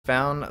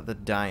found the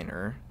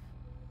diner.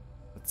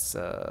 Let's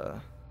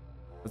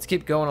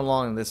keep going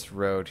along this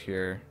road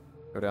here.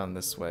 Go down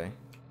this way.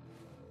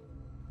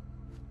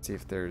 See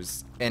if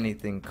there's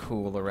anything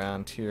cool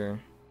around here.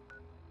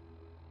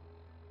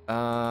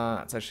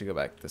 Let's actually go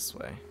back this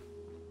way.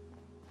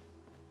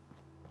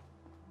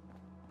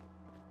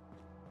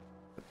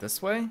 But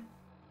this way?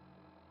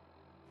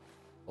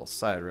 Little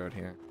side road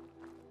here.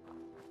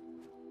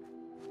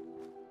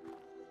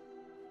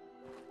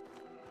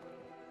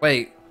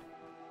 Wait.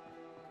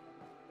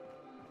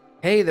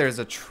 Hey, there's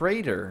a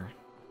trader.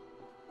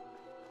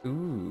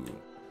 Ooh.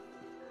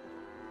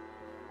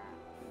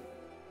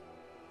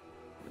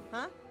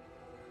 Huh?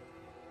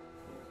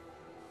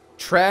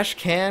 Trash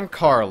can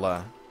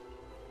Carla.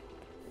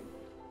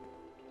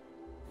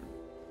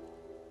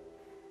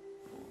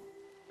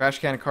 Trash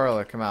can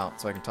Carla, come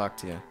out so I can talk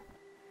to you.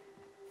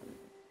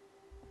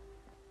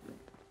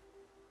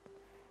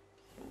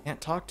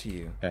 Can't talk to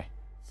you. Hey.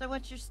 So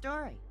what's your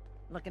story?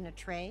 Looking to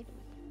trade?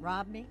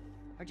 Rob me?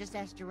 Or just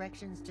ask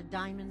directions to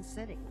Diamond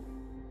City?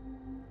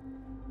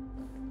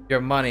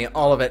 Your money,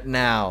 all of it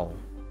now.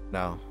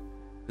 No.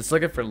 Just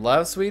looking for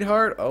love,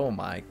 sweetheart? Oh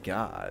my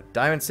god.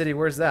 Diamond City,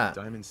 where's that?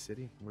 Diamond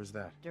City? Where's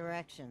that?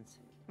 Directions.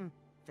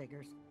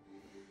 Figures.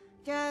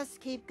 Just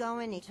keep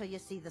going until you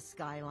see the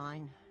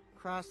skyline.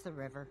 Cross the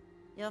river.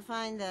 You'll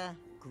find the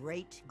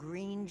Great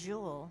Green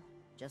Jewel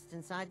just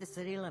inside the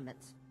city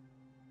limits.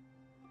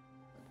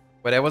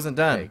 Wait, I wasn't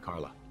done. Hey,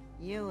 Carla.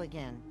 You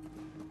again.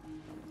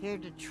 Here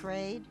to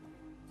trade?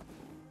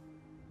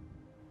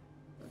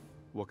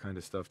 What kind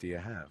of stuff do you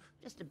have?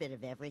 Just a bit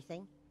of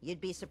everything.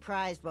 You'd be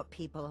surprised what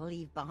people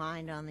leave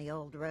behind on the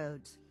old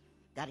roads.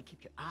 Gotta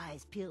keep your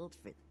eyes peeled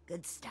for the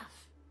good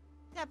stuff.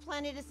 Got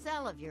plenty to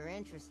sell if you're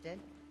interested.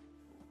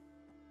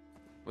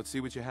 Let's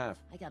see what you have.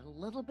 I got a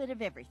little bit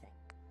of everything.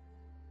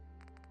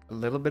 A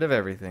little bit of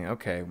everything.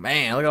 Okay.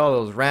 Man, look at all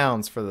those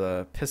rounds for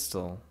the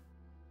pistol.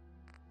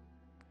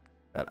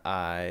 That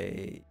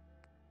I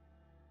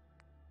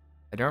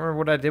don't remember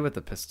what I did with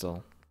the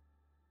pistol.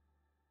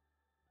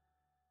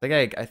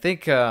 I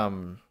think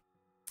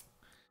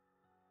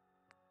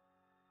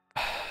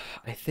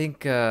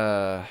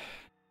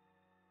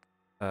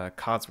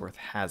Codsworth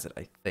has it,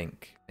 I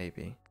think,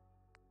 maybe.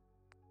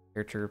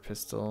 Air trigger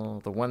pistol.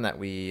 The one that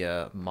we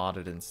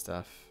modded and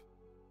stuff.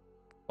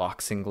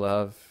 Boxing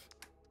glove.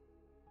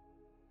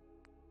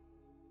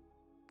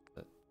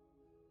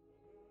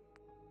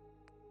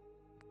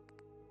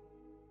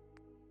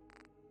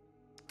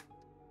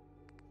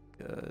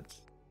 Good.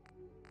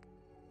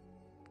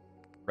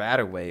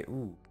 Radaway.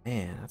 Ooh,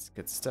 man, that's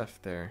good stuff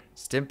there.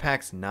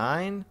 Stimpaks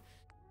 9?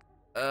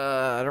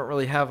 I don't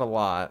really have a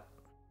lot.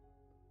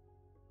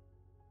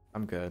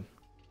 I'm good.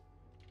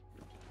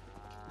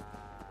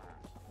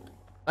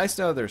 Nice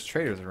to know there's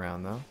traders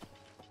around, though.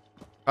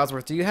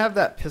 Codsworth, do you have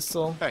that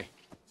pistol? Hey.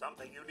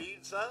 Something you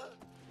need, sir?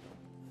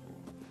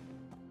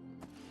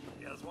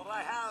 Here's what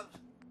I have.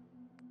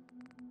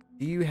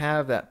 Do you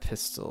have that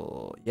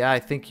pistol? Yeah, I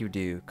think you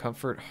do.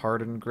 Comfort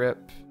hardened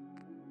grip.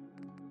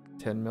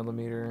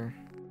 10mm.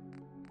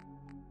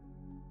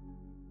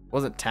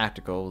 Wasn't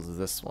tactical, it was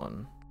this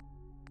one.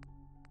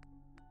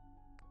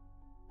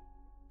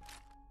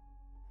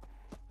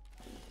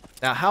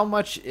 Now, how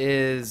much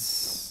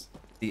is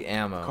the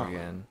ammo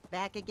again?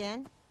 Back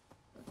again?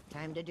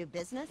 Time to do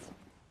business?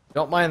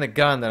 Don't mind the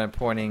gun that I'm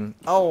pointing.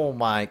 Oh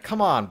my, come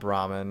on,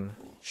 Brahmin.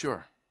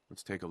 Sure.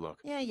 Let's take a look.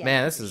 Yeah.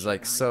 Man, this is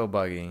like so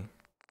buggy.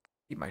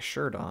 Keep my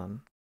shirt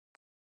on.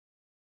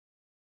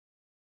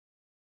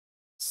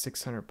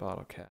 600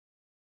 bottle cap.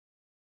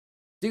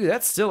 Dude,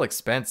 that's still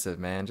expensive,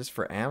 man, just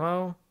for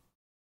ammo.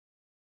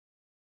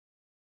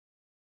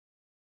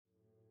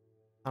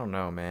 I don't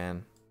know,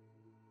 man.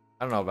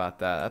 I don't know about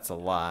that. That's a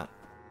lot.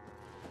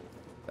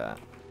 That.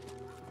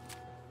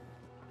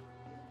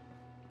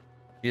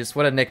 Just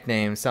what a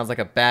nickname. Sounds like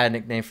a bad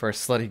nickname for a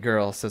slutty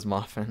girl, says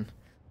Moffin.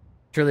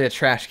 Truly a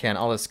trash can,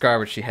 all this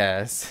garbage she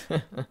has.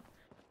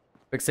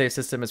 Quick save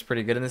system is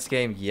pretty good in this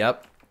game.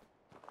 Yep.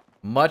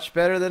 Much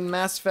better than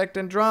Mass Effect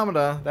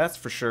Andromeda, that's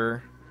for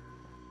sure.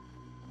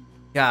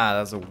 God, that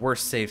was the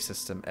worst save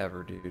system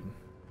ever, dude.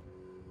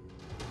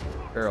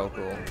 Barrel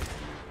cool.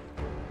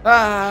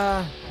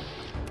 Ah!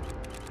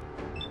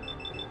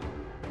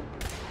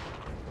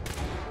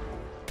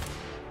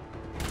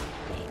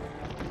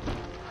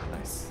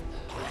 Nice.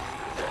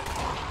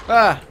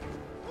 Ah!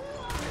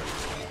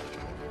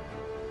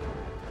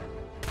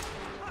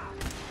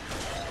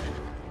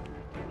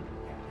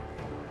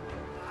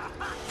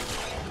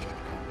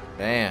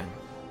 Man.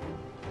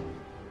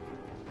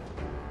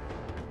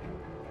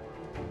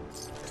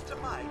 Mr.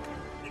 Mike,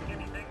 think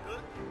anything good?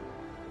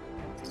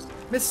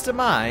 Mr.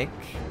 Mike?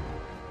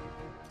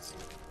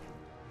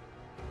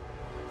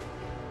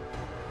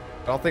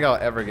 I don't think I'll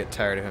ever get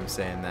tired of him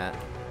saying that.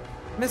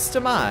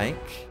 Mr.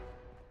 Mike?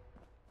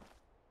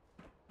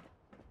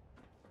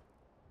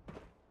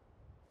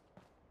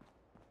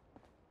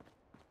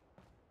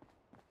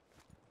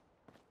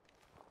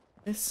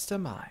 Mr.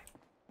 Mike.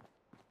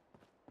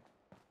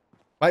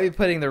 Might be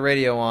putting the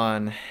radio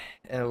on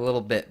in a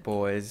little bit,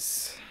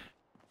 boys.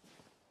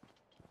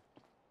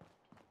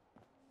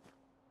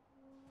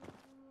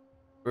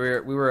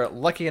 We were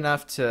lucky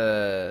enough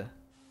to.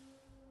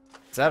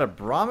 Is that a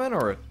Brahmin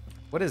or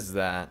what is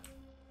that?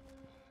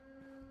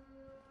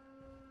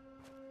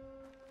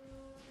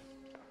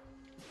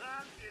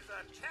 That is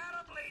a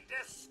terribly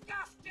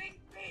disgusting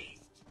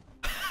beast.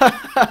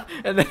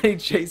 And then he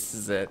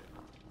chases it.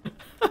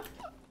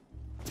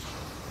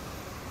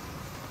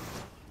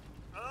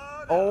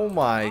 Oh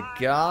my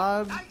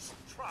god. Nice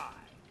try.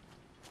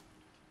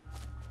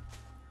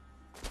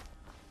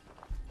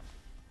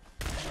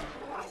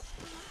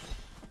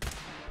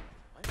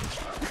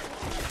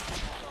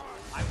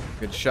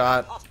 Good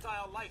shot.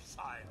 Hostile life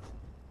signs.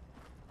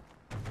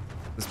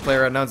 This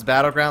player unknown's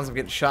battlegrounds. I'm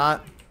getting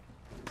shot.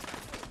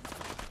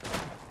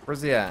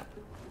 Where's he at?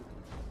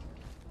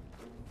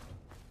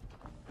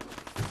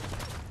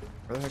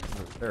 Where the heck is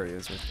it? There he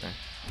is, right there.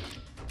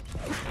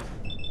 I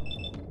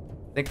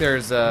think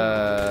there's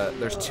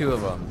two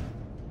of them.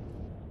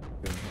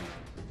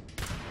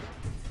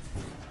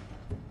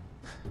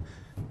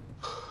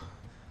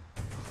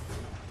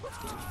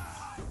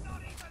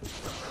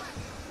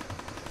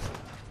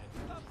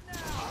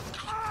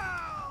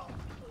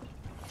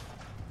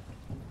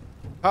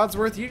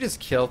 Codsworth, you just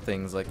kill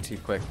things like too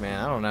quick,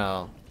 man. I don't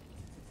know.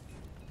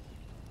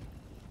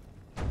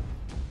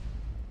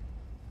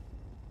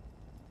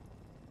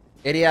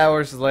 "80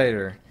 hours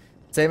later.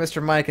 Say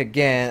Mr. Mike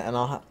again, and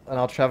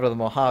I'll travel to the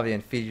Mojave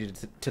and feed you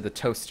to the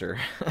toaster."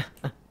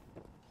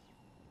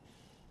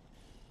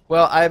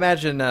 Well, I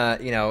imagine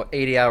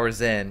 80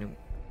 hours in,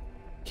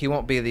 he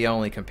won't be the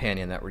only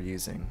companion that we're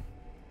using.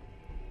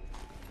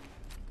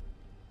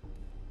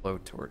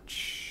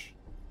 Blowtorch.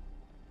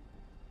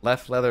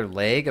 Left leather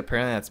leg?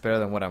 Apparently that's better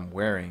than what I'm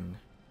wearing.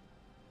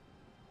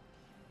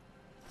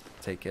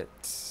 Take it.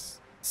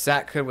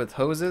 Sack hood with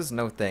hoses?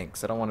 No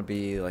thanks. I don't want to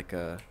be like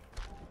a...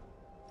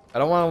 I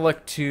don't want to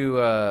look too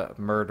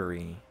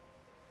murdery.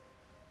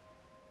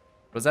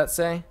 What does that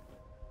say?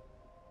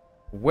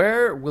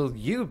 Where will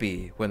you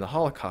be when the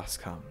Holocaust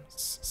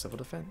comes? Civil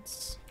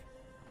defense.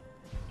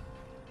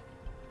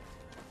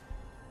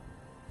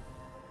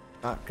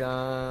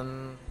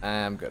 Shotgun.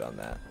 I'm good on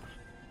that.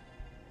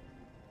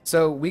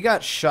 So we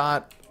got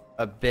shot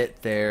a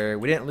bit there.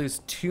 We didn't lose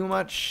too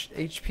much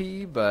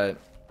HP, but it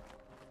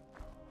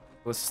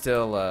was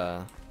still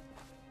had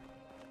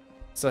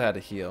to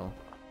heal.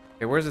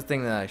 Okay, where's the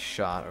thing that I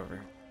shot over?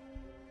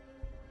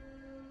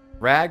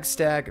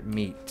 Ragstag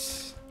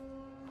meat.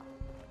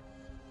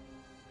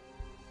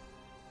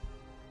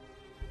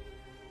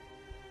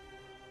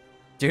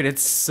 Dude,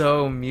 it's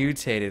so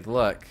mutated.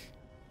 Look.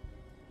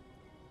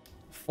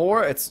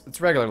 4,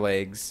 it's regular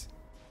legs.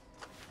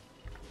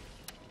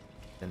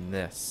 And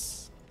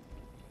this.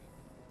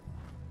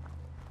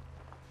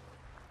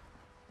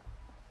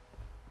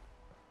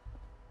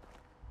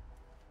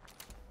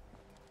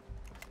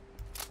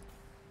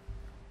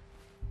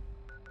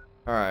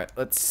 Alright,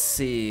 let's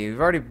see. We've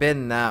already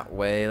been that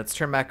way. Let's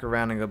turn back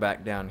around and go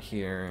back down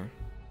here.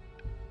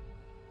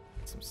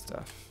 Some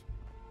stuff.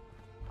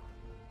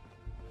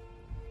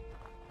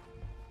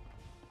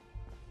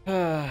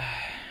 Down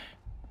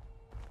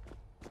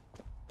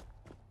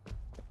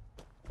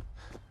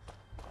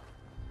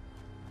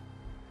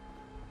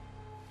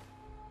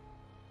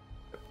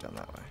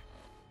that way.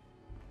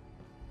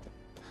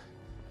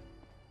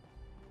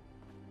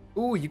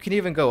 Ooh, you can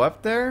even go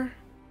up there?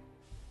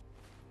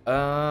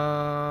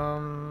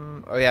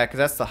 Oh yeah, because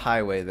that's the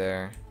highway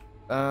there.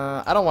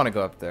 I don't want to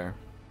go up there.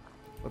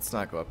 Let's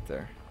not go up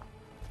there.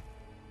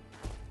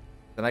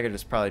 Then I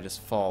could probably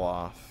just fall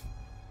off.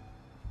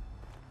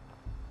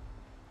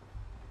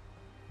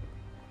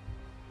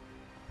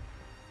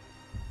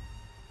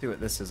 See what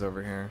this is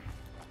over here.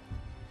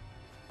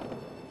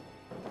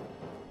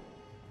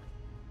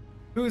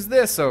 Who's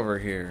this over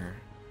here?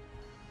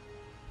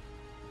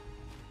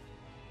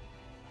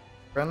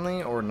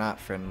 Friendly or not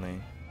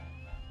friendly?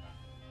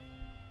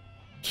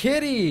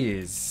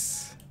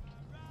 Kitties!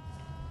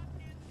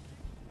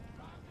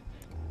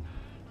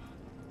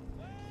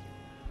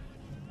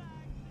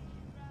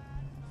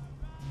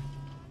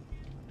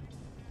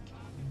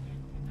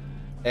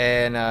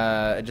 And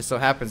it just so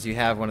happens you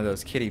have one of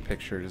those kitty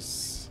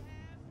pictures.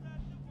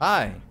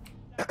 Hi.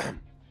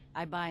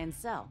 I buy and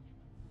sell.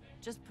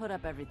 Just put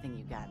up everything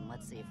you got and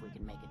let's see if we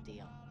can make a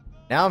deal.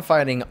 Now I'm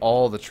fighting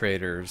all the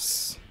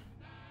traders.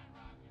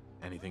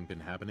 Anything been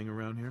happening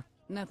around here?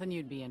 Nothing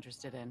you'd be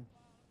interested in.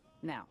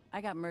 Now, I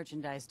got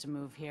merchandise to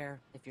move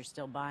here if you're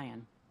still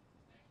buying.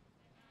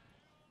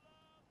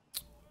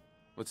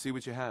 Let's see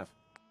what you have.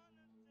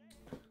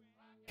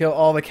 Kill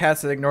all the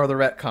cats that ignore the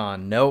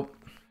retcon. Nope.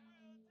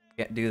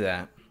 Can't do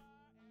that.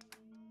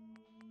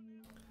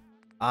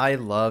 I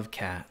love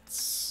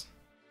cats.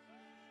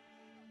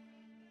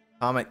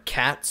 Comic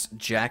Cats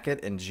jacket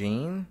and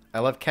jean. I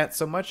love cats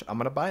so much, I'm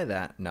gonna buy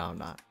that. No, I'm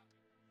not.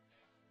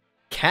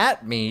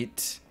 Cat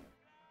meat?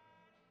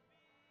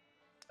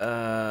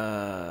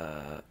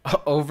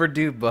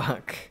 Overdue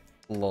buck.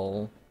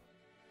 Lol.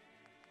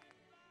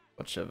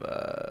 Bunch of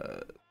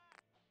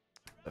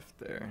stuff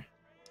there.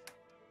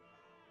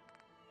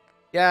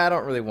 Yeah, I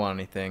don't really want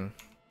anything.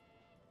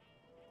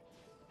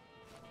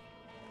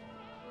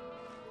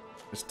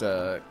 Just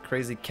a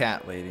crazy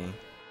cat lady.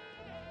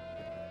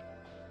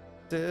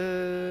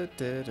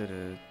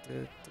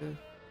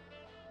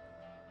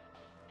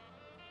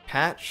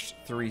 Patched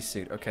 3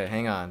 suit. Okay,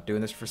 hang on.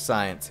 Doing this for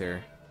science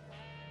here.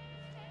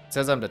 It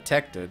says I'm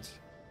detected.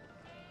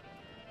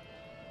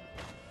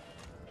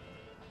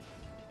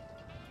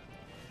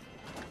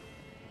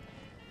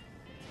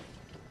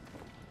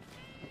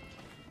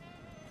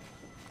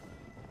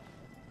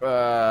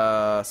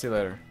 See you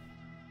later.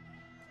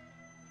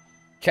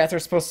 Cats are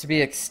supposed to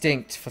be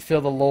extinct.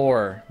 Fulfill the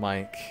lore,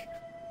 Mike.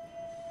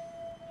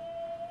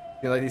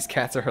 Feel like these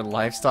cats are her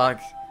livestock?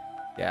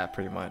 Yeah,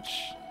 pretty much.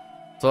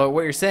 So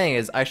what you're saying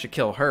is I should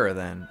kill her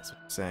then. That's what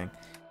you're saying.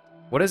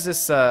 What is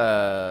this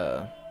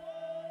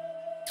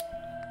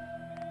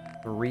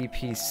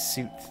 3-piece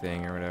suit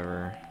thing or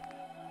whatever?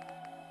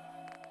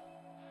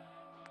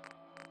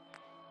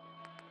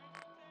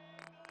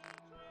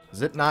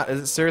 Is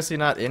it seriously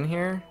not in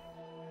here?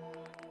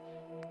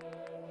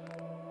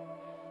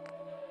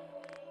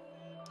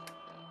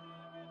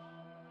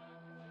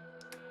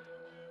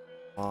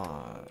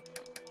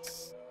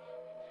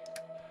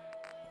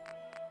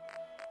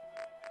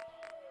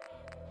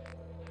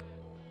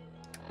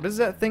 What is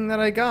that thing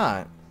that I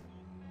got?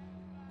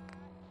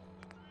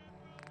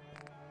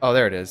 Oh,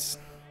 there it is.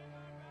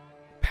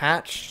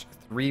 Patched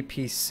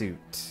 3-piece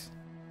suit.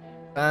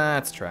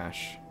 That's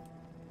trash.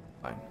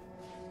 Fine.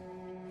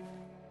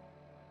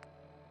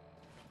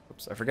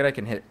 Oops, I forget I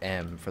can hit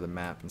M for the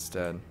map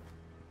instead.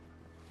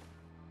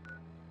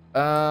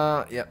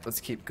 Yep, let's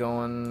keep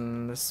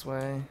going this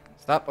way.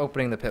 Stop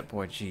opening the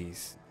Pip-Boy,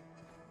 jeez.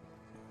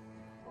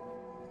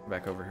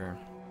 Back over here.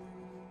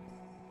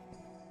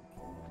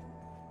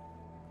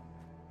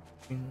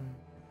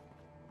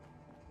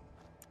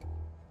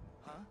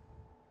 Huh?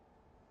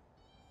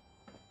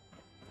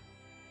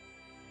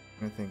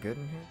 Anything good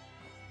in here?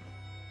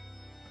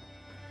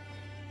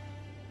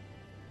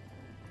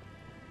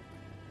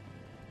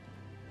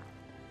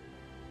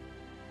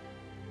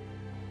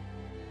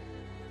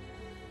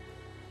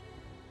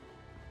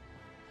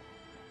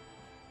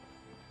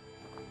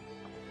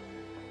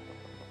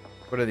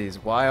 What are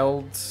these,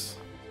 wilds?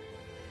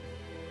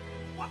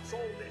 What's all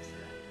this then?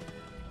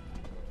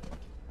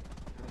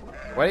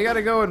 Why you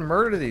gotta go and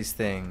murder these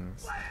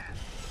things?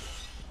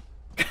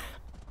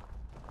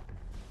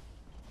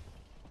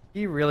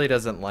 He really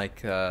doesn't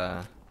like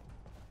those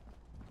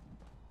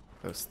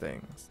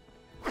things.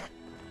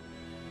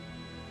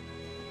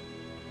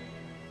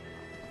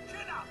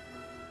 Chin up!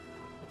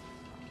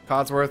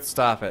 Codsworth,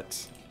 stop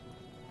it.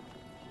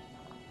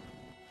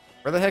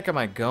 Where the heck am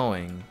I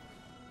going?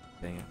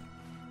 Dang it.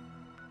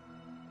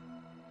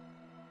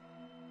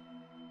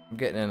 I'm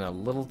getting in a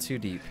little too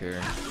deep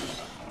here.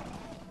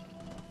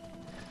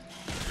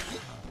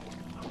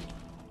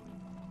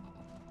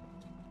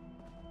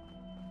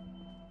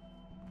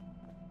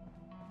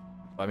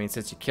 I mean,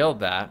 since you killed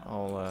that,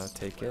 I'll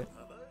take it.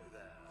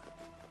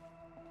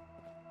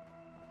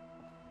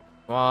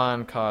 Come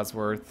on,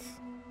 Codsworth.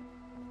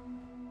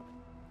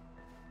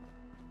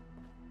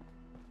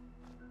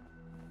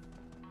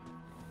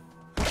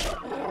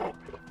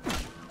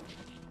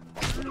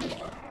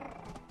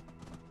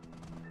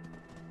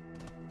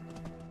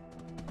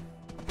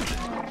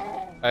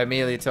 I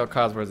immediately tell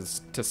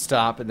Codsworth to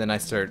stop, and then I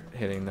start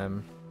hitting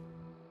them.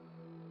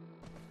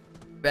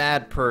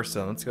 Bad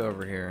person. Let's go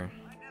over here.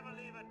 I never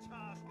leave a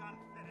task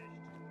unfinished.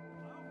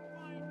 I'll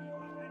find you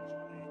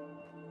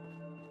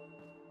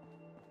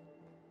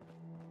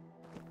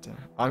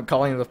eventually. I'm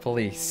calling the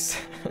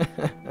police.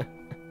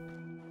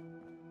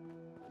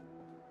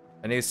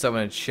 I knew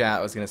someone in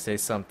chat was gonna say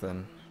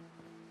something.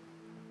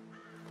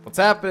 What's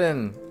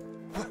happening?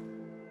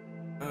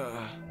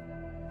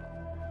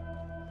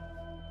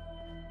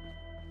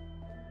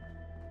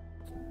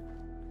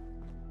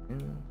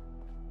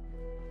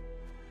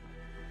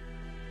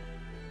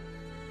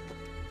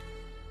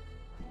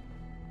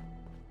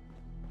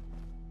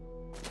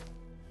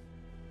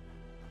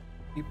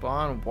 Keep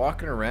on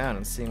walking around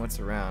and seeing what's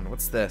around.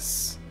 What's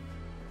this?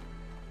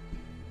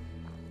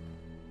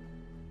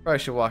 Probably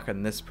should walk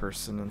on this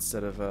person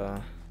instead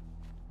of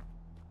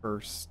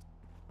first.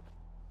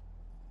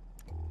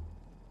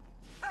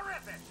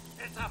 Terrific!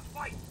 It's a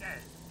fight then!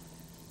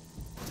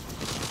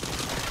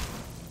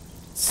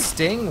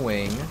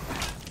 Stingwing?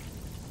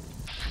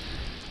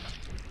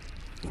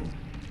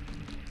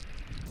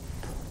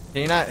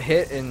 Can you not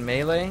hit in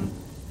melee?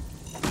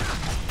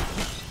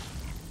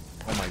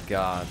 Oh my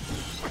god.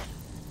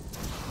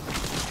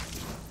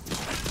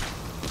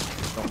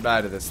 Don't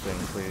die to this thing,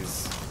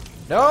 please.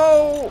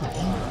 No!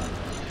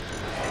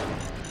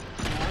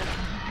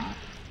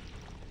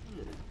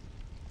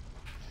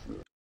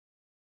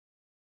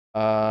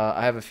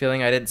 I have a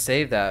feeling I didn't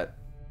save that.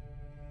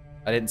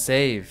 I didn't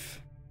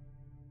save.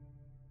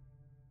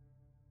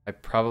 I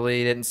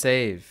probably didn't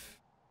save.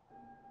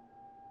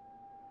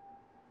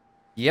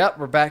 Yep,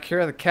 we're back here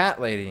at the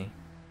cat lady.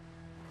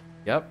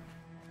 Yep.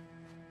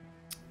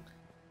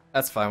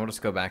 That's fine, we'll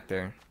just go back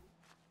there.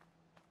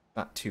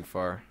 Not too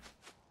far.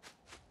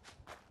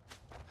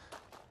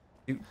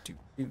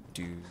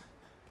 Do.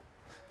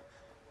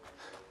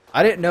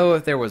 I didn't know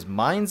if there was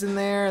mines in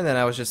there, and then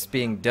I was just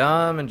being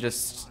dumb and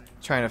just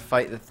trying to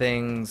fight the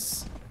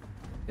things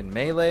in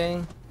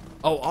melee.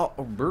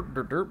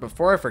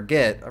 Before I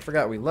forget, I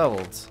forgot we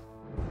leveled.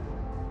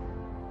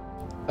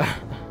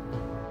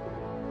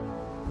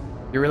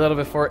 You were a little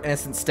before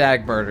innocent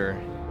stag murder.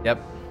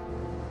 Yep.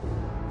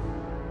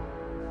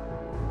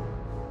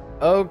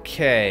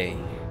 Okay.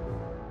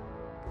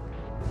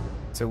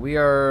 So we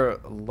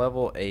are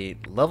level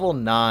 8. Level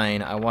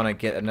 9, I want to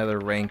get another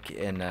rank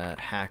in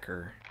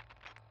hacker.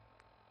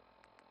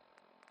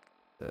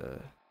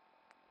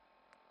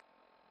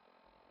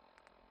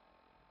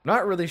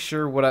 Not really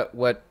sure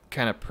what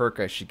kind of perk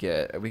I should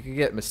get. We could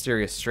get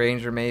Mysterious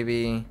Stranger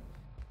maybe.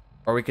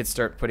 Or we could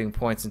start putting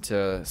points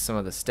into some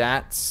of the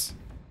stats.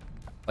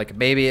 Like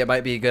maybe it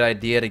might be a good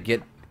idea to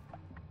get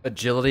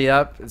agility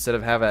up instead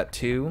of have at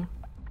 2.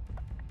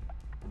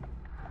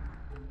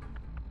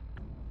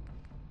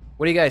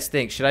 What do you guys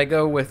think? Should I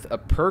go with a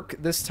perk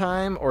this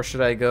time, or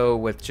should I go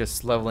with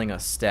just leveling a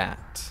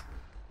stat?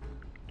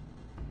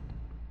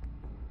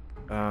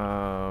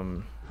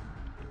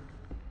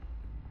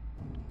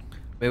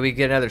 Maybe we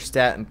get another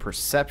stat in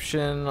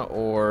perception,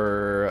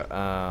 or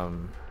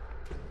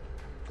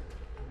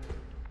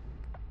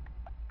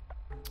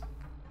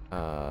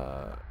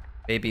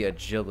maybe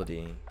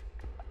agility,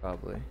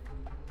 probably.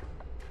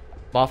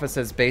 Moffat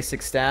says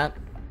basic stat.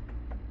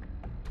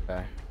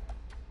 Okay.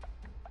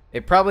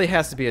 It probably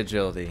has to be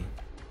agility.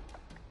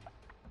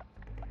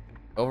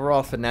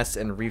 Overall finesse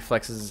and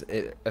reflexes,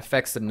 it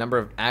affects the number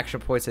of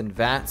action points in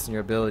VATS and your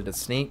ability to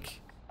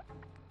sneak.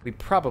 We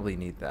probably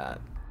need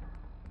that.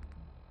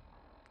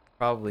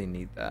 Probably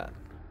need that.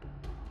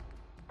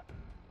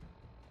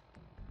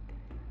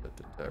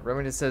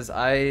 Remedy says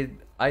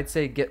I'd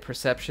say get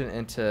perception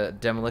into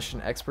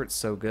demolition expert,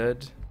 so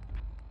good.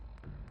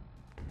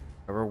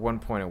 We're 1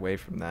 point away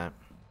from that.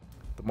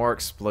 The more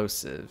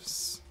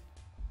explosives.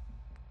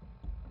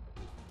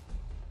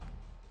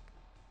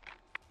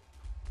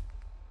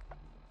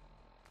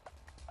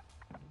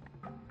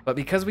 But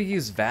because we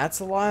use VATS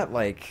a lot,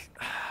 like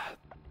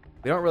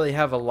we don't really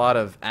have a lot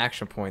of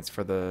action points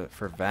for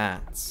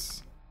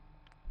VATS.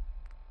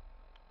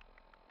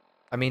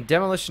 I mean,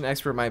 demolition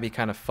expert might be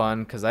kind of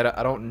fun because I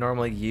don't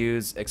normally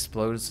use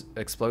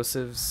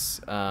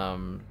explosives. I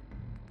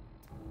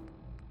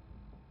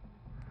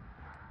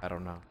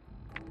don't know.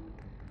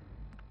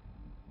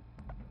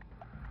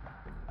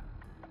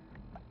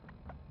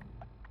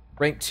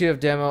 Rank 2 of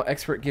demo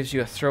expert gives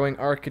you a throwing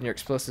arc and your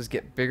explosives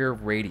get bigger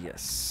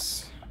radius.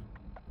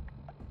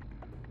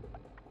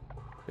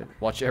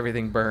 Watch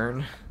everything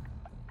burn.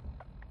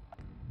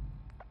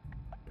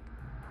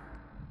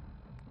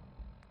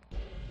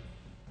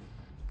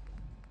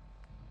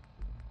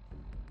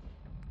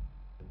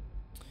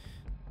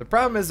 The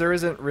problem is there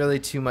isn't really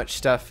too much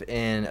stuff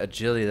in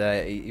agility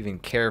that I even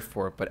care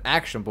for, but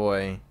Action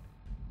Boy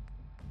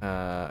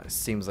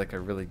seems like a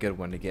really good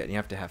one to get. You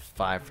have to have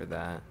 5 for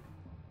that.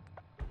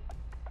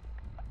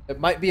 It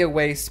might be a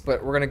waste,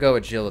 but we're gonna go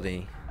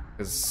agility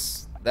because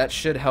that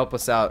should help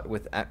us out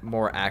with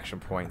more action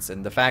points.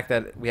 And the fact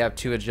that we have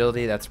 2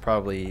 agility, that's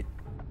probably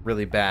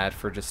really bad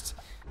for just...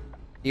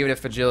 Even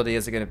if agility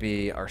isn't going to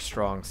be our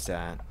strong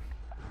stat.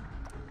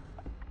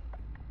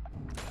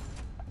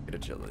 Good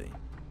agility.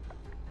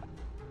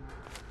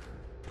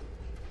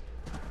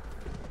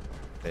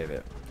 Save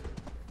it.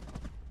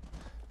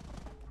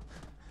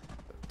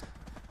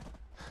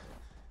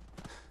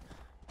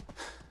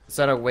 It's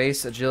not a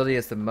waste. Agility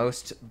is the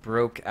most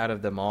broke out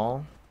of them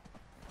all.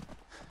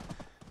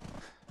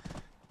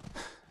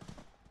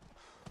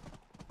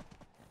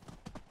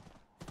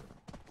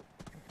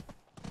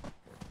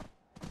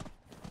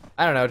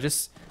 I don't know,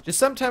 just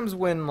sometimes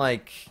when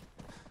like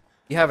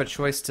you have a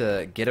choice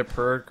to get a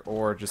perk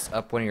or just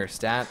up one of your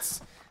stats,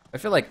 I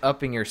feel like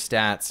upping your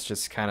stats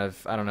just kind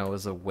of, I don't know,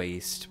 is a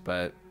waste,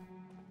 but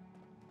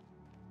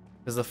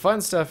because the fun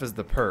stuff is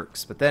the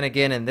perks, but then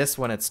again in this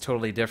one it's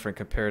totally different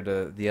compared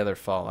to the other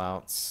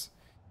Fallouts,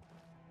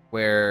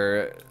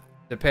 where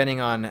depending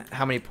on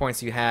how many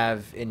points you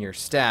have in your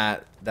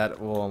stat,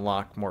 that will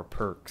unlock more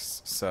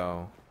perks,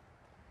 so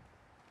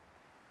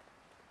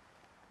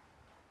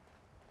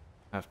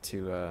have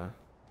to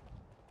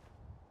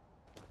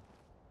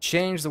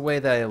change the way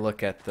that I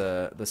look at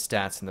the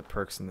stats and the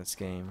perks in this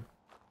game.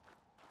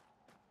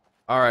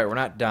 Alright, we're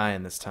not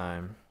dying this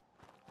time.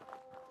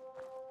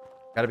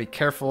 Gotta be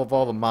careful of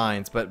all the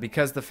mines, but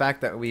because the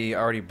fact that we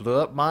already blew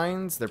up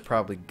mines, they're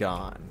probably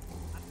gone.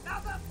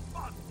 Another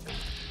fun.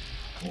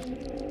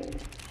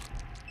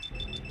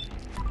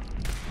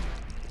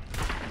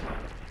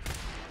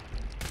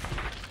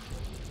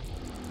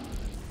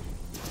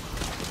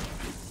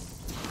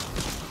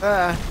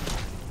 Ah.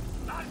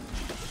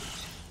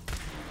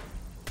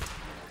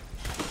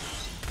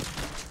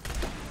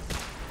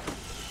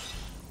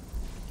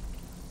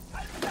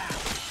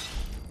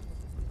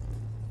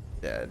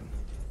 Dead.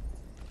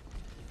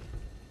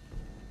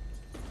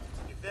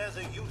 If there's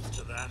a use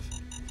to that,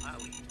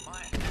 I'll eat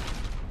mine.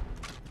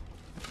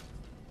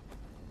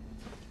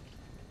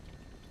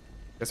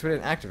 Guess we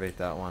didn't activate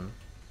that one.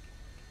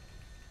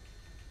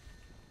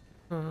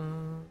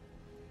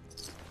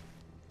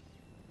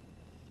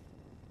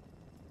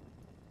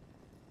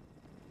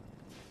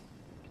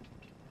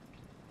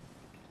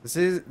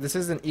 This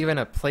isn't even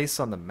a place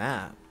on the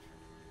map.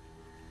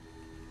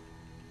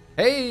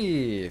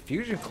 Hey,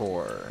 fusion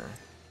core.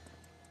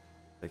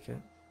 Take it.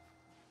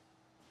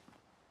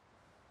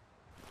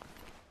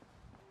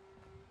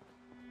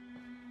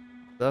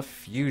 The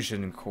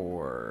fusion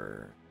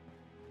core.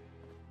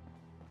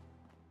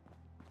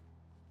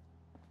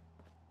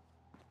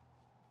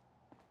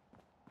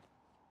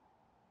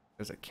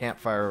 There's a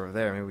campfire over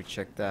there. Maybe we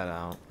check that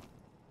out.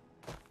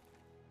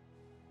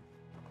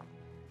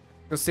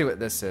 Go see what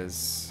this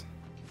is.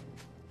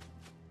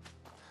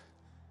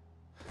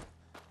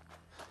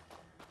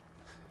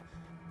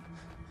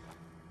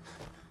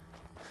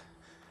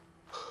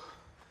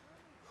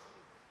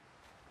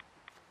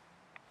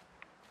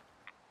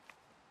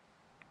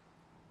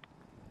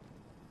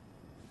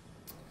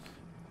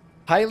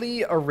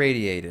 Highly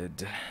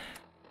irradiated.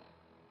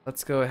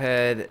 Let's go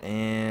ahead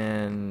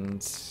and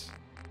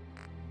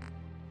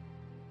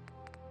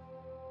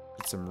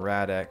get some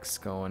Rad-X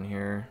going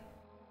here.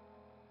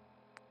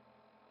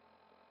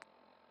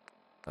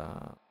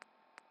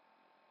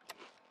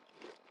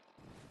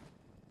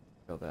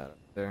 Fill that up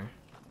there.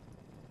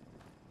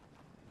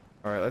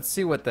 Alright, let's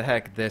see what the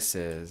heck this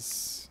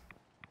is.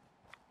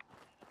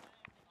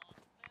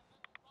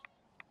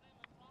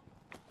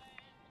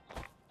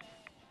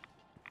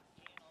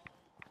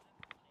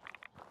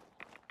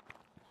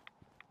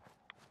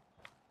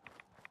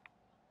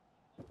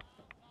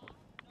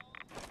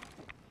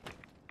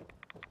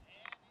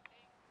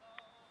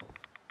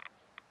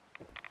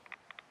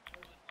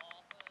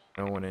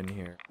 No one in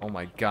here. Oh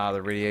my god,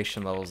 the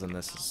radiation levels in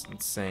this is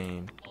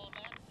insane.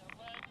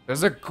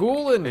 There's a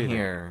ghoul in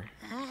here.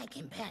 I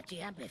can patch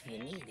you up if you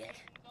need it.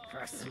 For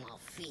a small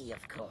fee,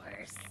 of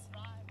course.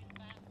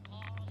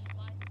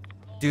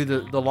 Dude,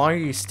 the longer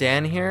you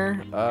stand here,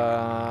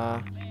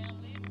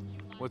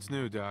 What's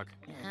new, Doc?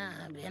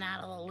 I've been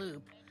out of the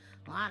loop.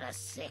 A lot of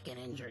sick and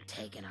injured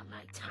taking up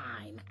my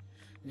time.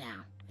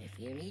 Now, if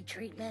you need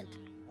treatment,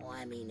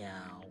 let me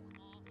know.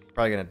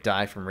 probably gonna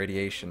die from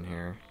radiation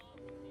here.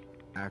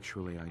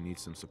 Actually, I need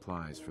some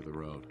supplies for the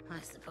road.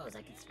 I suppose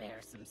I could spare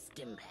some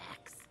stim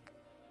packs.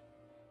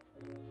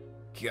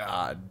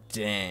 God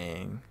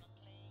dang.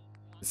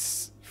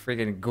 This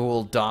friggin'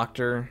 ghoul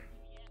doctor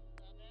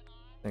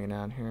hanging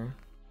out here.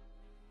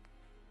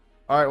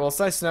 Alright, well, it's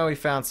nice to know we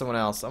found someone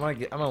else. I'm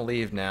gonna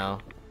leave now.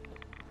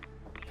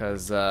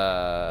 Cause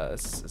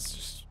it's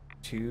just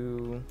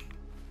too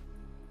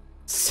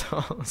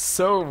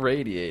so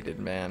radiated,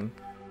 man.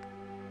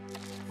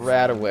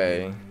 Rat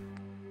away.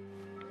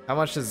 How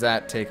much does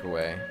that take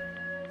away?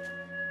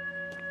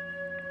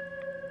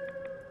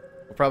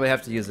 We'll probably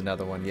have to use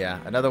another one. Yeah,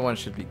 another one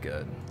should be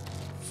good.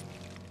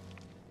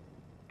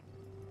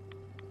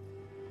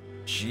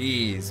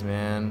 Jeez,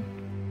 man.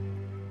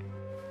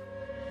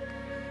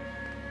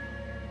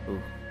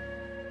 Ooh.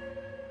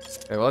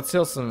 Okay, well, let's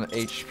heal some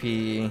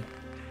HP.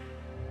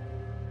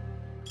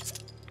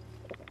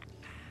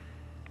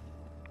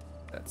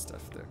 That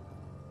stuff there.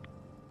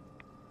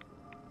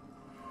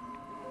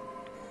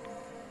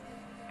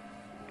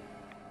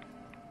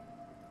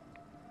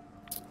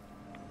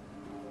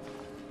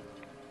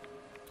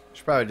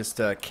 Should probably just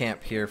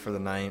camp here for the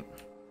night.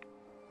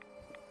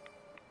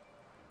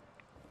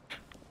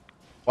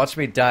 Watch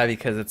me die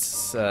because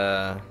it's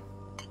we're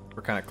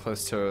kind of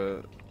close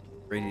to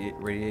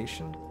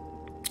radiation.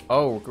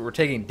 Oh, we're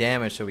taking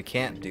damage, so we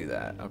can't do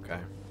that. Okay.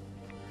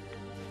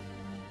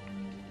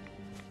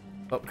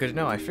 Oh, good.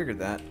 No, I figured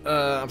that.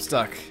 I'm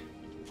stuck.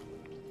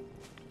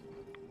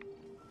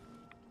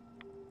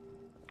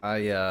 I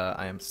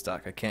am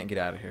stuck. I can't get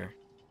out of here.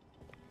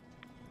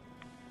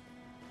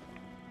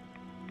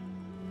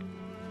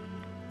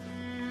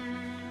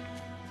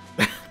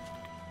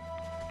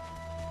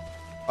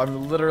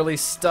 I'm literally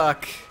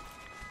stuck.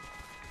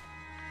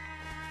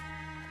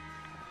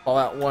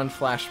 Fallout 1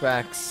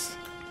 flashbacks.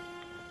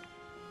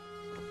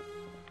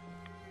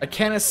 I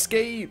can't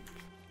escape.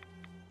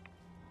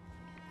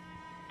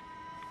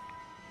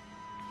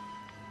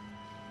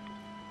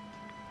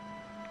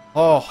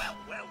 Oh.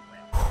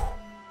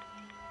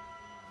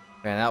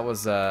 Man, that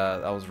was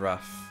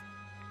rough.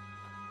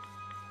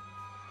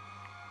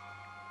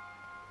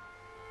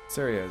 This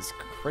area is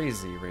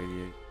crazy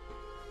radiate.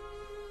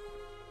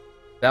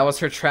 That was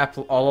her trap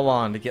all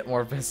along, to get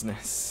more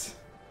business.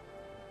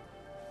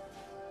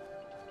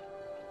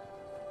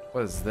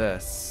 What is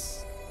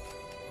this?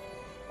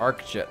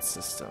 ArcJet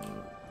system.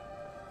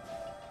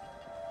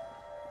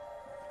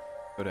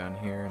 Go down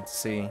here and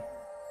see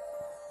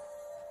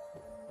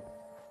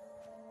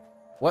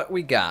what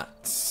we got.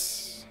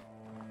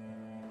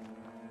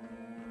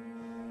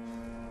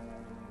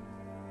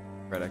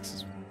 Red X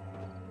is.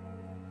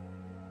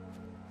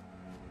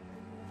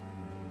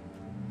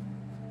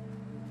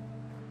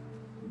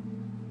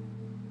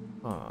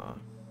 Huh.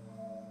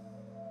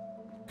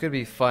 Could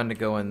be fun to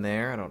go in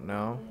there, I don't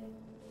know.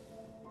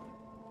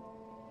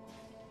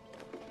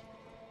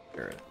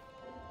 Sure.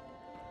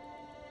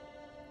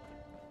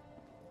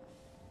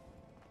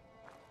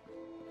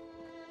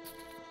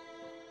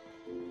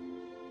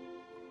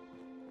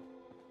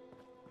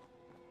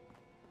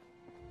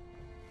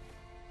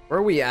 Where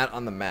are we at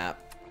on the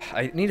map?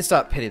 I need to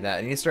stop hitting that.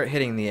 I need to start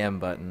hitting the M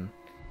button.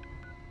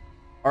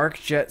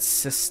 ArcJet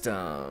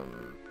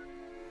system.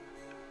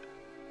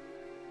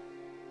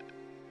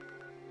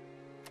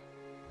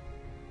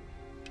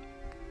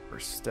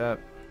 First step.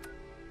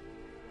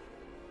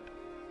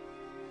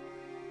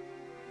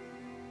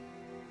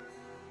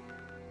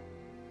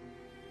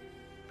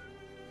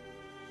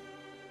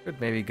 Could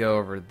maybe go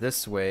over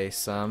this way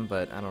some,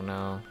 but I don't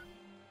know.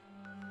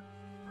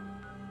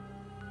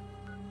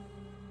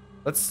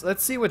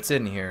 Let's see what's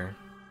in here.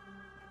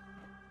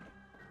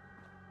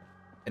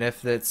 And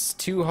if it's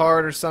too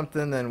hard or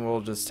something, then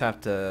we'll just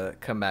have to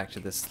come back to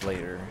this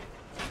later.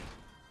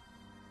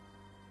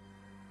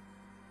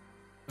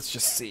 Let's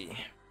just see.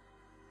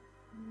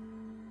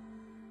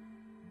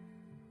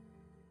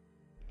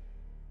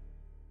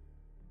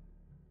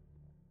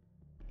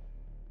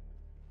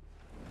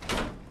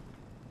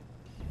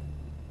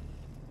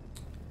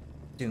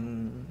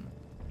 Doom.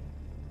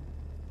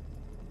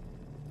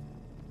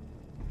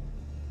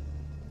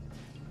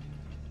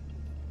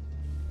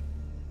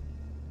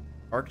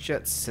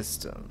 ArcJet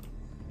system.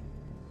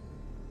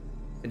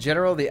 In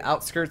general, the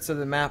outskirts of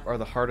the map are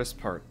the hardest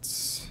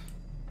parts.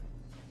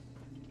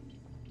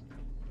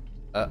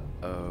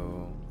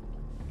 Uh-oh.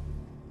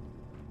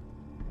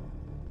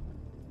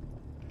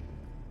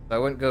 I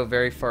wouldn't go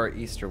very far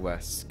east or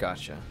west.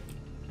 Gotcha.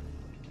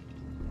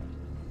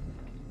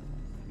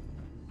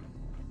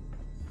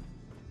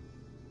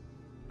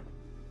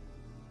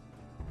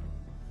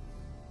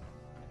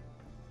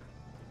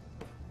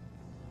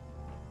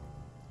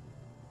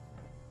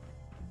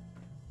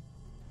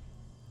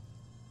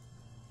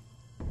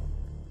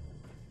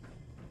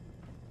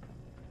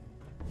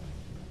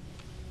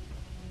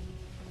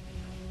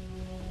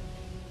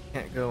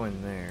 Can't go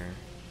in there.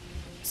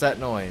 What's that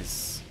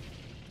noise?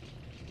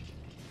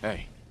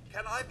 Hey,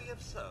 Can I be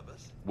of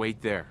service?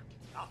 wait there.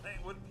 Nothing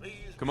would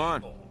please Come me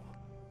on. more.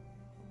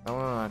 I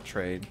want to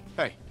trade.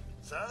 Hey,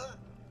 Sir,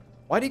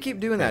 Why do you keep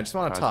doing that? I just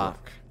want to Cosmo.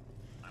 talk.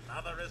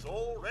 another is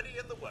already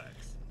in the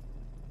works.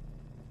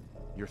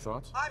 your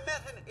thoughts? I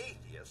met an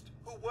atheist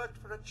who worked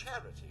for a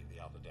charity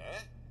the other day.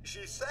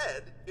 She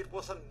said it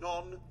was a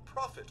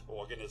non-profit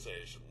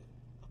organization.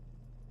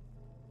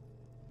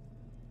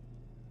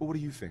 Well, what do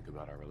you think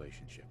about our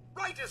relationship?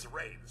 Right as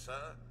rain,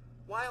 sir.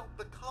 While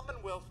the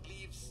Commonwealth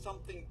leaves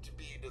something to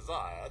be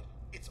desired,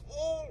 it's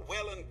all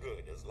well and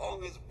good as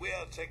long as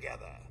we're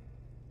together.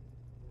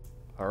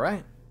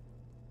 Alright.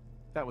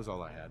 That was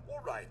all I had.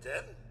 All right,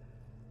 then.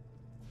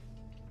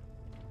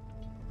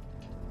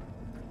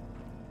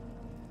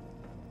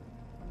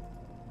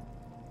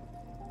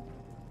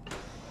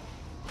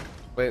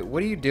 Wait,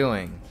 what are you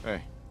doing?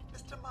 Hey,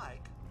 Mr.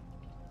 Mike,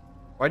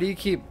 Why do you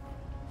keep...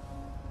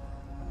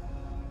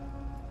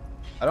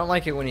 I don't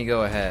like it when you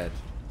go ahead.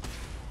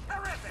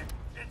 terrific!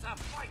 It's a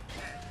fight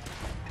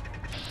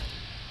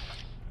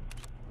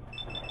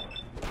then!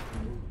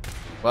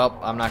 Well,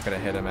 I'm not gonna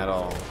hit him at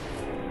all.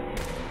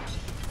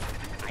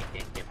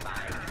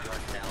 Identify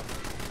yourself.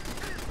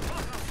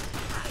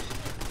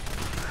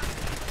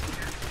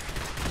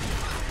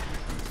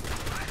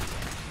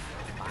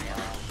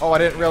 Oh, I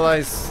didn't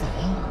realize...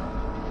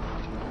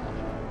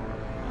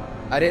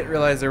 I didn't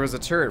realize there was a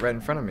turret right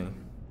in front of me.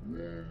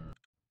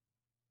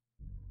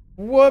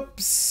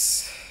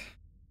 Whoops!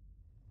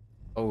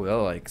 Oh,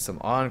 like some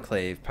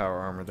Enclave power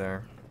armor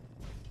there.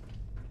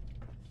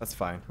 That's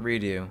fine.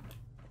 Redo.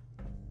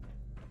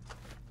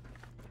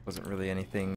 Wasn't really anything